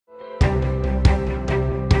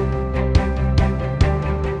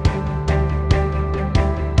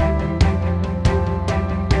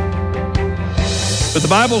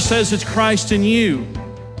Bible says it's Christ in you,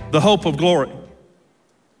 the hope of glory.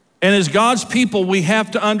 And as God's people, we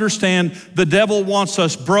have to understand the devil wants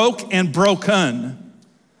us broke and broken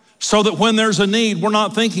so that when there's a need, we're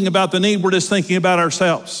not thinking about the need, we're just thinking about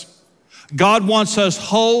ourselves. God wants us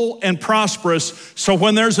whole and prosperous so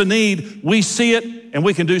when there's a need, we see it and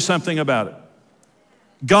we can do something about it.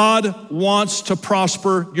 God wants to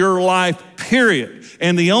prosper your life, period.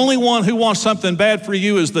 And the only one who wants something bad for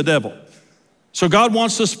you is the devil. So God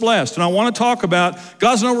wants us blessed. And I want to talk about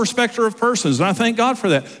God's no respecter of persons. And I thank God for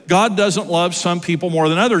that. God doesn't love some people more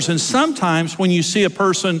than others. And sometimes when you see a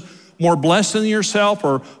person more blessed than yourself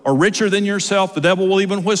or richer than yourself, the devil will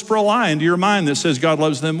even whisper a lie into your mind that says God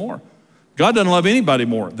loves them more. God doesn't love anybody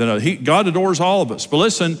more than God adores all of us. But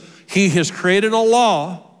listen, he has created a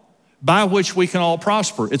law by which we can all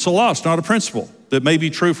prosper. It's a law, it's not a principle that may be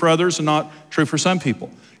true for others and not true for some people.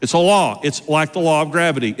 It's a law. It's like the law of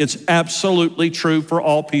gravity. It's absolutely true for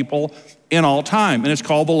all people in all time. And it's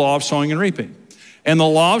called the law of sowing and reaping. And the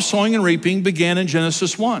law of sowing and reaping began in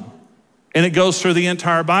Genesis 1. And it goes through the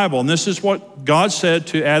entire Bible. And this is what God said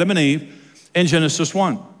to Adam and Eve in Genesis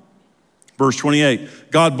 1. Verse 28,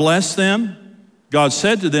 God blessed them. God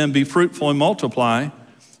said to them, be fruitful and multiply.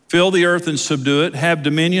 Fill the earth and subdue it. Have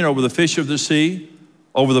dominion over the fish of the sea,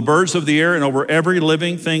 over the birds of the air, and over every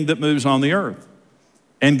living thing that moves on the earth.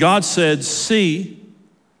 And God said, see,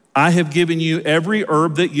 I have given you every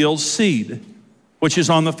herb that yields seed, which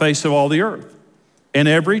is on the face of all the earth. And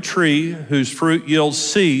every tree whose fruit yields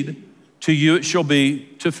seed, to you it shall be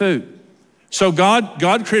to food. So God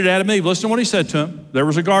created Adam and Eve. Listen to what he said to them. There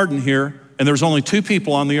was a garden here, and there was only 2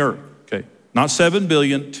 people on the earth. Okay, not 7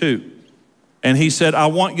 billion, 2. And he said, I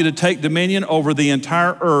want you to take dominion over the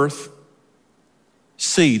entire earth.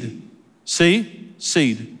 Seed. See?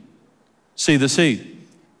 Seed. See the seed.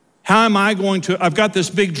 How am I going to, I've got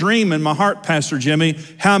this big dream in my heart, Pastor Jimmy.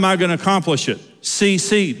 How am I going to accomplish it? See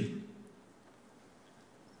seed.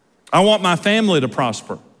 I want my family to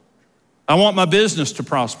prosper. I want my business to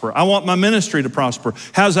prosper. I want my ministry to prosper.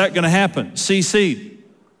 How's that going to happen? See seed.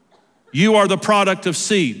 You are the product of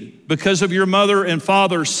seed. Because of your mother and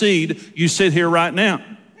father's seed, you sit here right now.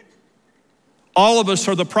 All of us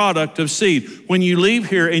are the product of seed. When you leave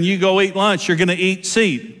here and you go eat lunch, you're going to eat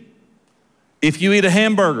seed. If you eat a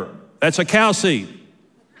hamburger, that's a cow seed.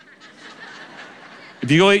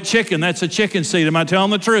 If you go eat chicken, that's a chicken seed. Am I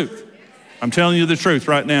telling the truth? I'm telling you the truth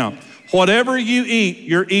right now. Whatever you eat,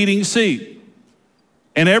 you're eating seed.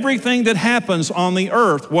 And everything that happens on the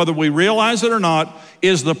earth, whether we realize it or not,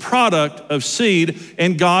 is the product of seed.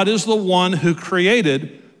 And God is the one who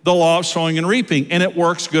created the law of sowing and reaping, and it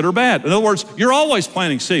works good or bad. In other words, you're always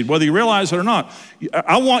planting seed, whether you realize it or not.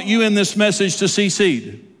 I want you in this message to see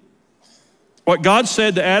seed. What God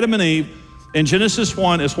said to Adam and Eve in Genesis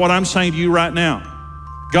 1 is what I'm saying to you right now.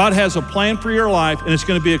 God has a plan for your life, and it's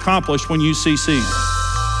going to be accomplished when you see seed.